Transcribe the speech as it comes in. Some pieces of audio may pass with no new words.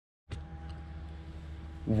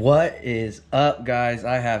What is up, guys?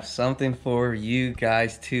 I have something for you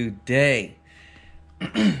guys today.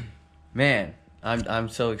 Man, I'm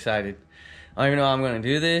so excited. I don't even know how I'm gonna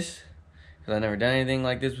do this because I've never done anything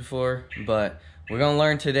like this before, but we're gonna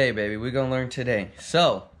learn today, baby. We're gonna learn today.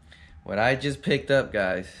 So, what I just picked up,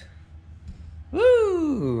 guys.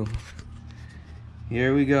 Woo!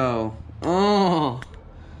 Here we go. Oh!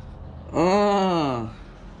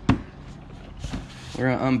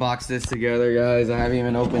 We're gonna unbox this together, guys. I haven't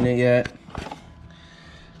even opened it yet.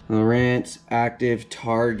 Lowrance Active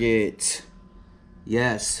Target.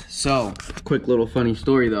 Yes. So, quick little funny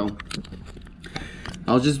story though.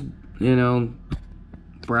 I was just,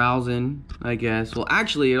 browsing, I guess. Well,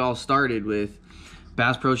 actually, it all started with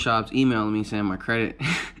Bass Pro Shops emailing me saying my credit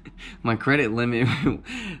limit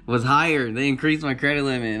was higher. They increased my credit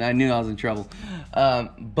limit, and I knew I was in trouble.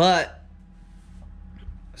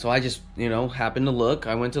 So I just, happened to look.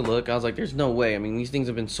 I went to look. I was like, there's no way. I mean, these things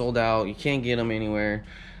have been sold out. You can't get them anywhere.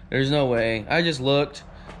 There's no way. I just looked.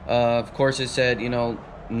 Of course, it said,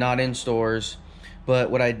 not in stores. But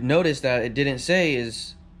what I noticed that it didn't say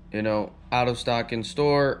is, out of stock in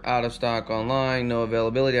store, out of stock online, no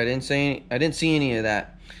availability. I didn't see any of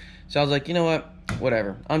that. So I was like, you know what?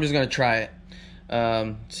 Whatever. I'm just going to try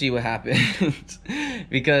it. See what happens.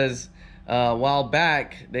 Because a while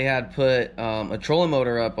back, they had put a trolling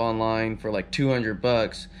motor up online for like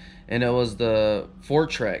 $200, and it was the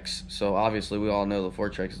Fortrex. So obviously, we all know the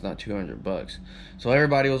Fortrex is not $200. So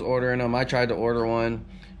everybody was ordering them. I tried to order one,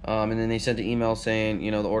 and then they sent the email saying,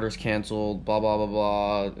 the order's canceled, blah, blah, blah,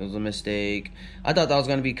 blah. It was a mistake. I thought that was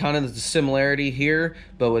going to be kind of the similarity here,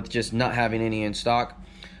 but with just not having any in stock.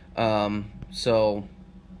 So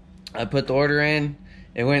I put the order in.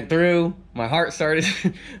 It went through. My heart started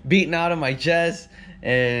beating out of my chest,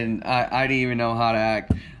 and I didn't even know how to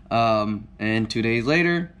act. And 2 days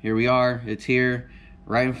later, here we are. It's here,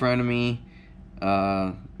 right in front of me.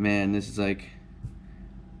 Man, this is like,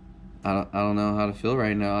 I don't know how to feel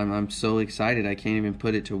right now. I'm so excited. I can't even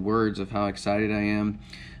put it to words of how excited I am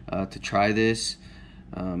to try this.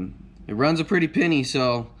 It runs a pretty penny,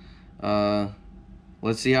 so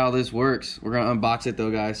let's see how this works. We're gonna unbox it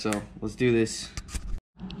though, guys. So let's do this.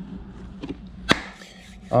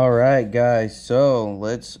 Alright guys, so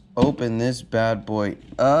let's open this bad boy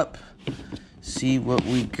up, see what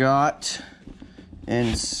we got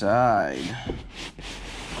inside.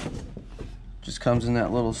 Just comes in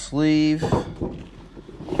that little sleeve.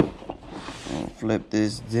 And flip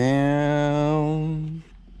this down.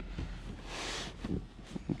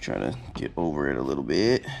 Try to get over it a little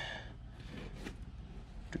bit.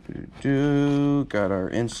 Got our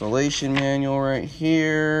installation manual right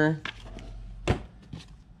here.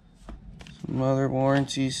 Some other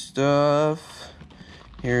warranty stuff.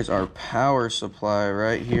 Here's our power supply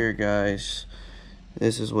right here, guys.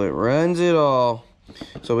 This is what runs it all.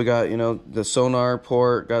 So we got, the sonar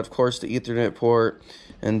port, got of course the Ethernet port,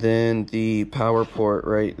 and then the power port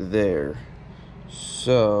right there.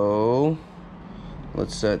 So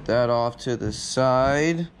let's set that off to the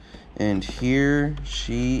side, and here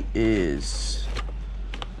she is.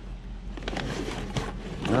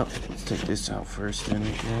 Oh, let's take this out first then,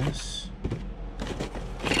 I guess.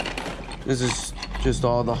 This is just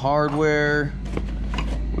all the hardware.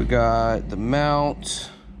 We got the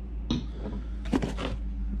mount,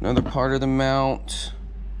 another part of the mount,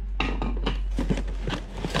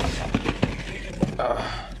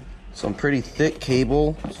 some pretty thick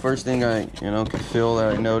cable. It's the first thing I could feel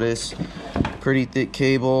that I noticed. Pretty thick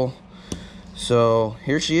cable. So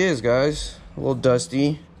here she is, guys. A little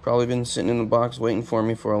dusty, probably been sitting in the box waiting for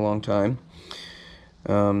me for a long time.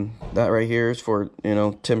 That right here is for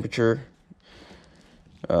temperature.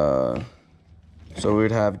 So we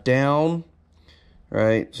would have down,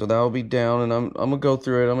 right? So that will be down, and I'm gonna go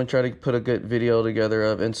through it. I'm gonna try to put a good video together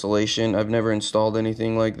of installation. I've never installed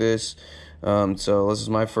anything like this, so this is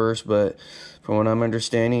my first. But from what I'm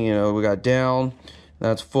understanding, we got down,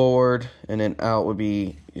 that's forward, and then out would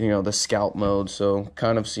be the scout mode. So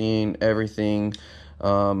kind of seeing everything, at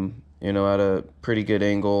a pretty good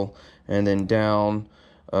angle, and then down.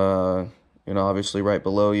 Obviously right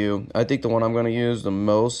below you. I think the one I'm going to use the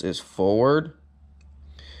most is forward,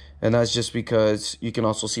 and that's just because you can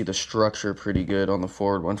also see the structure pretty good on the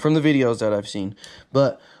forward one from the videos that I've seen.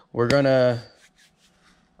 But we're going to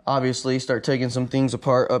obviously start taking some things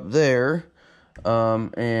apart up there,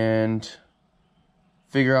 and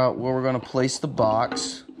figure out where we're going to place the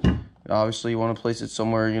box. Obviously you want to place it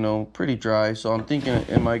somewhere pretty dry, so I'm thinking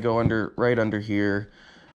it might go right under here.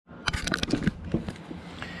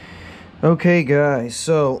 Okay guys,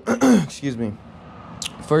 so excuse me,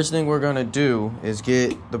 first thing we're gonna do is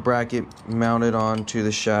get the bracket mounted onto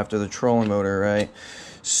the shaft of the trolling motor, right?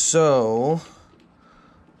 So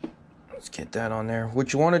let's get that on there.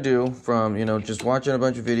 What you want to do from, just watching a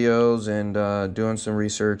bunch of videos and doing some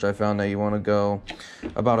research, I found that you want to go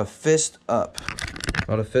about a fist up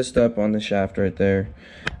on the shaft right there.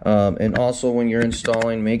 And also when you're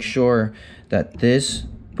installing, make sure that this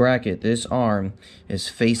bracket, this arm, is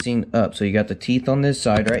facing up. So you got the teeth on this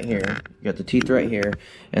side right here, you got the teeth right here,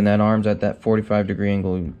 and that arm's at that 45-degree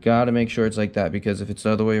angle. You got to make sure it's like that, because if it's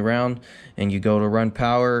the other way around and you go to run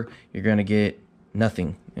power, you're going to get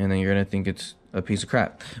nothing, and then you're going to think it's a piece of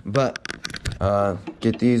crap. But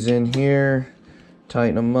get these in here,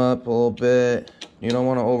 tighten them up a little bit. You don't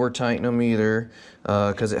want to over tighten them either,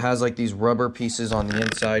 because it has like these rubber pieces on the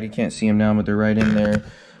inside. You can't see them now, but they're right in there.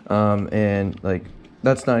 And like,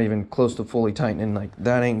 that's not even close to fully tightening. Like,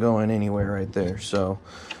 that ain't going anywhere right there. So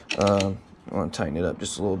I want to tighten it up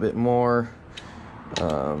just a little bit more.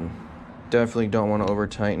 Definitely don't want to over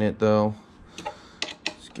tighten it though.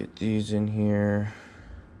 Let's get these in here,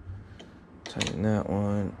 tighten that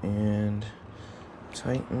one, and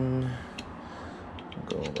tighten.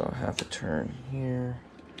 Go about half a turn here,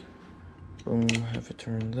 boom, half a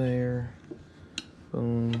turn there,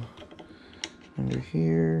 boom, under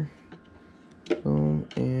here, boom,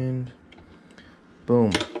 and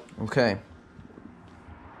boom. Okay.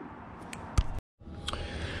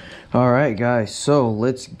 All right, guys, so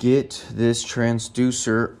let's get this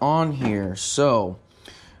transducer on here. So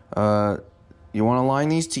you want to line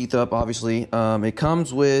these teeth up, obviously. It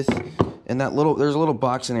comes with, and there's a little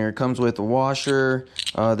box in here. It comes with a washer,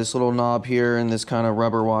 this little knob here, and this kind of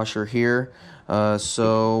rubber washer here.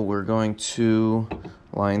 So we're going to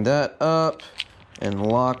line that up and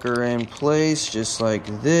lock her in place just like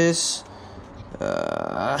this,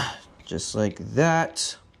 just like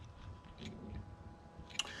that.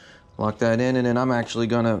 Lock that in, and then I'm actually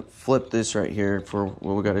gonna flip this right here for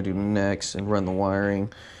what we got to do next and run the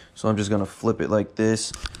wiring. So I'm just gonna flip it like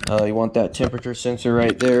this. You want that temperature sensor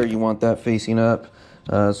right there. You want that facing up.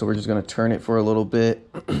 So we're just gonna turn it for a little bit.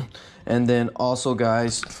 And then also,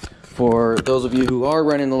 guys, for those of you who are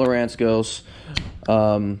running the Lowrance Ghost,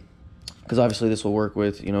 because obviously this will work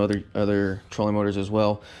with other trolling motors as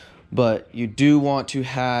well, but you do want to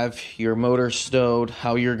have your motor stowed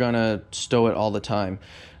how you're gonna stow it all the time,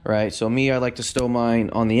 right? So me, I like to stow mine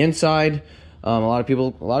on the inside. A lot of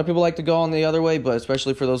people like to go on the other way, but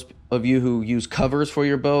especially for those of you who use covers for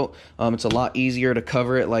your boat, it's a lot easier to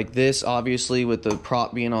cover it like this, obviously, with the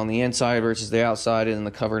prop being on the inside versus the outside and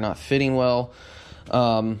the cover not fitting well.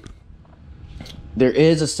 There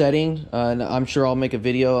is a setting, and I'm sure I'll make a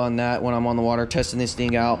video on that when I'm on the water testing this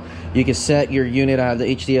thing out. You can set your unit. I have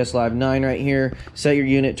the HDS Live 9 right here. Set your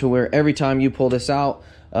unit to where every time you pull this out,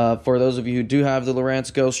 for those of you who do have the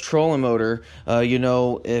Lowrance Ghost trolling motor,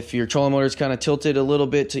 if your trolling motor is kind of tilted a little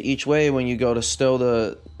bit to each way when you go to stow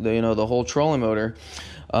the whole trolling motor,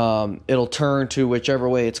 it'll turn to whichever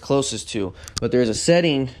way it's closest to. But there's a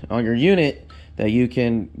setting on your unit that you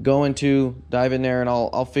can go into, dive in there, and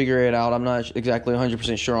I'll figure it out. I'm not exactly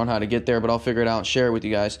 100% sure on how to get there, but I'll figure it out and share it with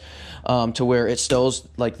you guys, to where it stows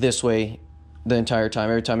like this way the entire time,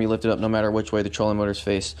 every time you lift it up, no matter which way the trolling motor's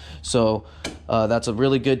face. So that's a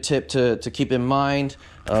really good tip to keep in mind.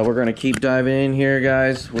 We're going to keep diving in here,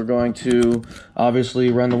 guys. We're going to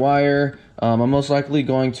obviously run the wire. I'm most likely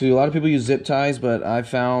going to, a lot of people use zip ties, but I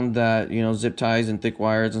found that, zip ties and thick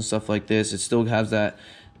wires and stuff like this, it still has that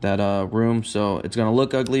room, so it's gonna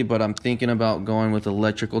look ugly. But I'm thinking about going with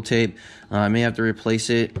electrical tape. I may have to replace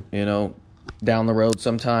it, down the road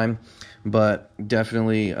sometime, but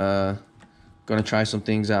definitely gonna try some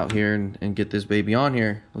things out here and get this baby on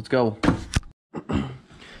here. Let's go.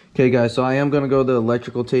 Okay, guys, so I am gonna go the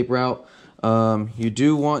electrical tape route. You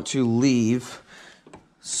do want to leave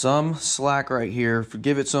some slack right here,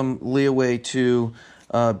 give it some leeway to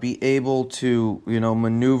be able to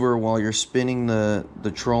maneuver while you're spinning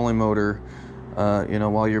the trolling motor,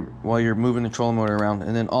 while you're moving the trolling motor around.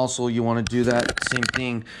 And then also you want to do that same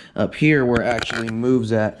thing up here where it actually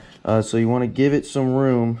moves at. So you want to give it some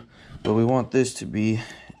room, but we want this to be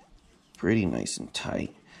pretty nice and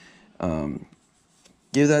tight.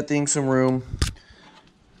 Give that thing some room,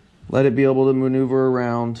 let it be able to maneuver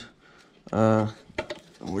around.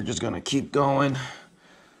 We're just gonna keep going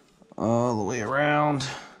all the way around.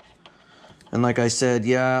 And like I said,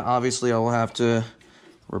 yeah, obviously I will have to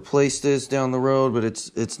replace this down the road, but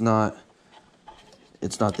it's not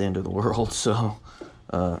the end of the world, so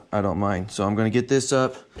I don't mind. So I'm gonna get this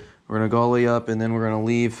up, we're gonna go all the way up, and then we're gonna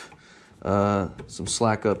leave some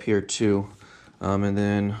slack up here too, and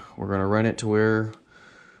then we're gonna run it to where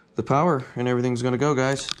the power and everything's gonna go,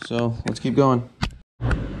 guys. So let's keep going.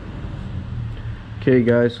 Okay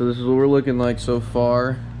guys, so this is what we're looking like so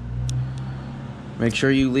far. Make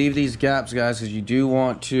sure you leave these gaps, guys, because you do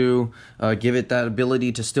want to give it that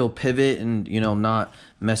ability to still pivot and, you know, not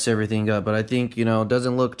mess everything up. But I think, you know, it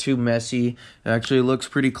doesn't look too messy. It actually looks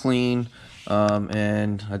pretty clean,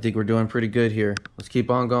 and I think we're doing pretty good here. Let's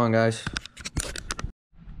keep on going, guys.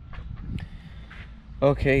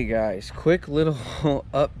 Okay guys, quick little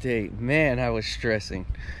update. Man, I was stressing.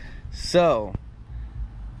 So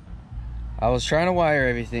I was trying to wire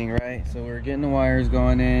everything, right? So we were getting the wires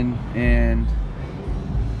going in, and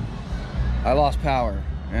I lost power,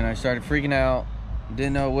 and I started freaking out.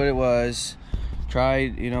 Didn't know what it was.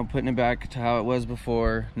 Tried, you know, putting it back to how it was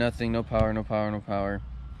before. Nothing, no power, no power, no power.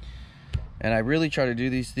 And I really try to do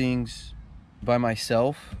these things by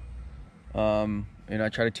myself. And I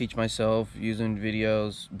try to teach myself using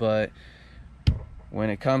videos, but when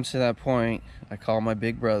it comes to that point, I call my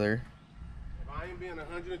big brother. If I ain't being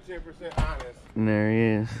 110% honest. And there he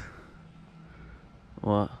is.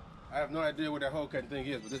 What? I have no idea what that hole cutting thing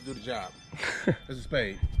is, but this do the job. It's a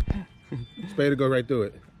spade. Spade to go right through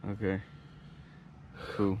it. Okay.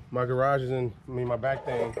 Cool. My garage is in, my back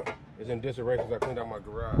thing is in disarray because I cleaned out my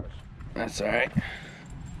garage. That's all right.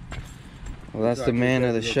 Well, that's the man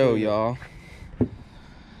of the show, y'all.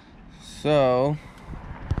 So,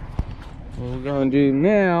 what we're gonna do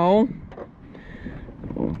now,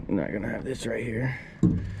 well, I'm not gonna have this right here.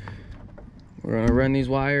 We're gonna run these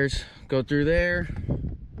wires, go through there.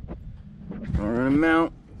 We're gonna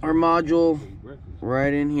mount our module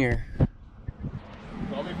right in here.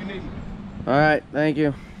 Call me if you need me. All right, thank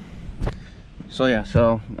you. So yeah,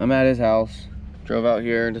 so I'm at his house. Drove out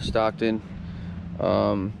here to Stockton.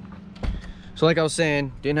 So like I was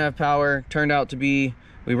saying, didn't have power. Turned out to be,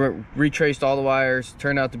 we retraced all the wires.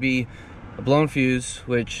 Turned out to be a blown fuse,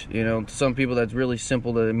 which, you know, to some people that's really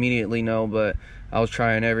simple to immediately know, but I was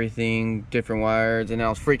trying everything, different wires, and I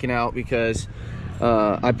was freaking out because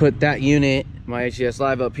I put that unit, my HDS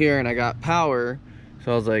Live, up here, and I got power.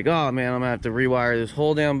 So I was like, oh man, I'm gonna have to rewire this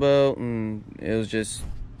whole damn boat, and it was just,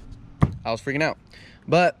 I was freaking out.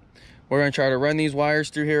 But we're gonna try to run these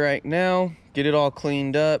wires through here right now, get it all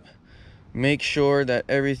cleaned up, make sure that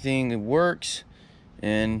everything works,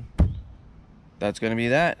 and that's gonna be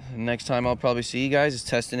that. Next time I'll probably see you guys is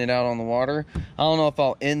testing it out on the water. I don't know if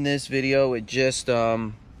I'll end this video with just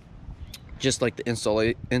like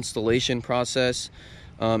the installation process,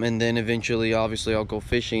 and then eventually obviously I'll go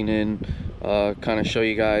fishing and kind of show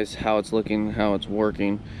you guys how it's looking, how it's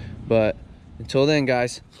working. But until then,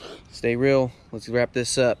 guys, stay real. Let's wrap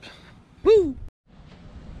this up. Woo!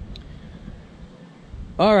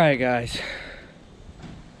 All right, guys,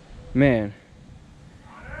 man,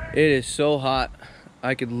 it is so hot.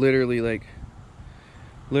 I could literally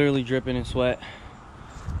dripping in sweat,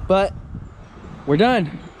 but we're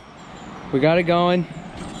done. We got it going.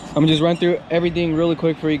 I'm gonna just run through everything really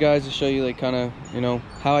quick for you guys to show you, like, kind of, you know,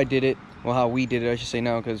 how I did it. Well, how we did it, I should say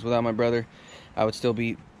now, because without my brother, I would still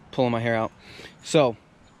be pulling my hair out. So,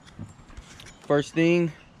 first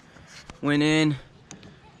thing, went in,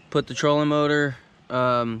 put the trolling motor,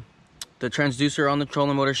 the transducer on the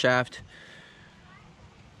trolling motor shaft.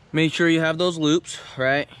 Make sure you have those loops,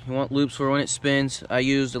 right? You want loops for when it spins. I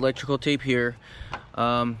used electrical tape here.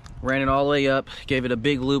 Ran it all the way up, gave it a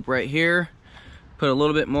big loop right here, put a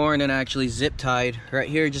little bit more, and then I actually zip tied right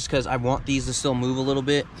here just because I want these to still move a little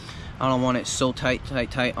bit. I don't want it so tight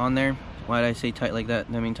on there. Why did I say tight like that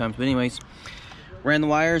many times? But anyways, ran the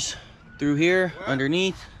wires through here,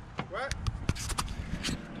 underneath,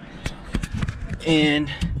 and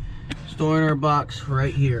storing our box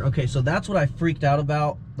right here. Okay, so that's what I freaked out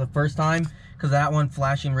about the first time, because that one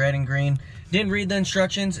flashing red and green. Didn't read the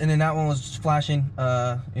instructions, and then that one was flashing,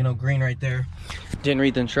 you know, green right there. Didn't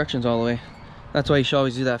read the instructions all the way. That's why you should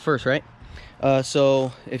always do that first, right?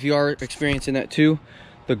 So if you are experiencing that too,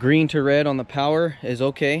 the green to red on the power is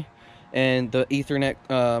okay, and the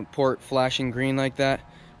Ethernet port flashing green like that,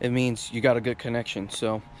 it means you got a good connection.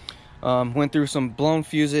 So went through some blown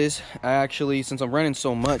fuses. I actually, since I'm running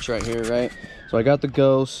so much right here, right? So I got the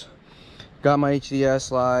Ghost, got my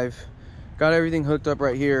HDS Live, got everything hooked up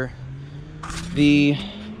right here. The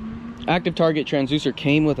Active Target transducer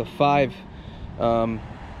came with a 5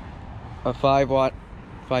 watt,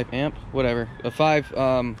 5 amp, whatever, a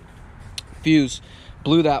 5 fuse.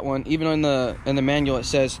 Blew that one. Even in the manual it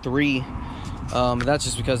says 3. That's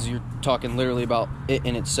just because you're talking literally about it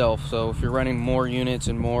in itself. So if you're running more units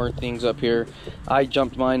and more things up here, I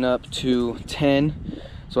jumped mine up to 10.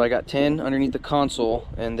 So I got 10 underneath the console,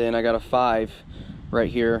 and then I got a 5 right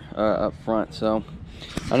here up front. So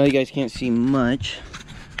I know you guys can't see much,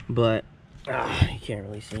 but you can't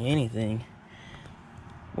really see anything.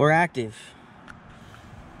 We're active.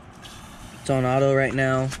 It's on auto right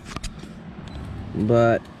now,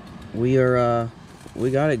 but we are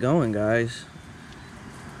we got it going, guys.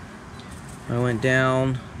 I went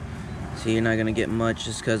down. See, you're not gonna get much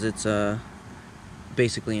just because it's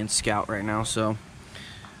basically in scout right now. So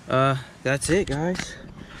that's it, guys.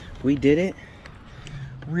 We did it.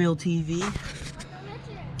 Real TV.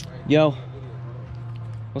 Yo,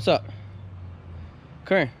 what's up?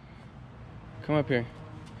 Come here. Come up here.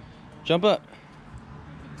 Jump up.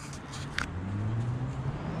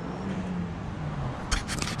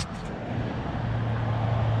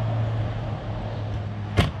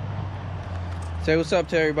 Say what's up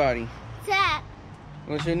to everybody. What's up?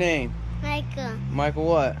 What's your name? Michael. Michael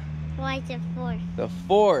what? Why's the fourth? The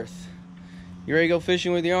 4th. You ready to go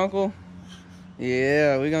fishing with your uncle?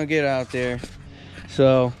 Yeah, we're gonna get out there.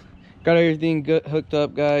 So, got everything hooked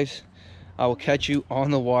up, guys. I will catch you on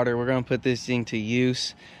the water. We're gonna put this thing to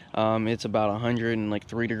use. It's about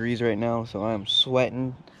 103 degrees right now, so I'm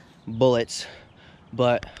sweating bullets.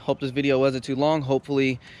 But hope this video wasn't too long.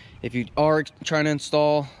 Hopefully, if you are trying to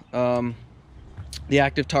install the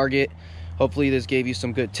Active Target, hopefully this gave you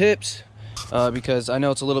some good tips, because I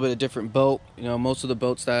know it's a little bit of different boat. You know, most of the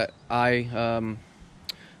boats that I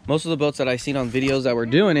seen on videos that were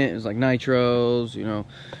doing it is like Nitros, you know,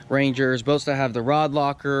 Rangers, boats that have the rod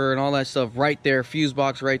locker and all that stuff right there, fuse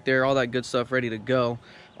box right there, all that good stuff ready to go.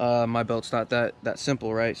 My boat's not that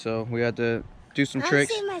simple, right? So we had to do some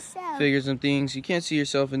tricks, figure some things. You can't see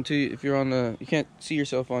yourself if you're on the, you can't see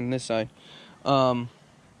yourself on this side.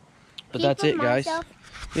 But that's it, guys.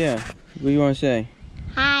 Yeah. What do you want to say?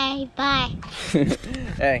 Hi, bye.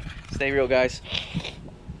 Hey, stay real, guys.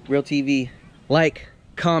 Real TV. Like,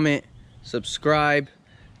 comment, subscribe.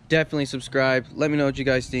 Definitely subscribe. Let me know what you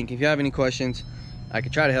guys think. If you have any questions, I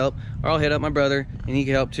can try to help, or I'll hit up my brother and he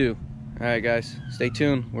can help too. All right, guys. Stay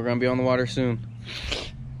tuned. We're gonna be on the water soon.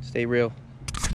 Stay real.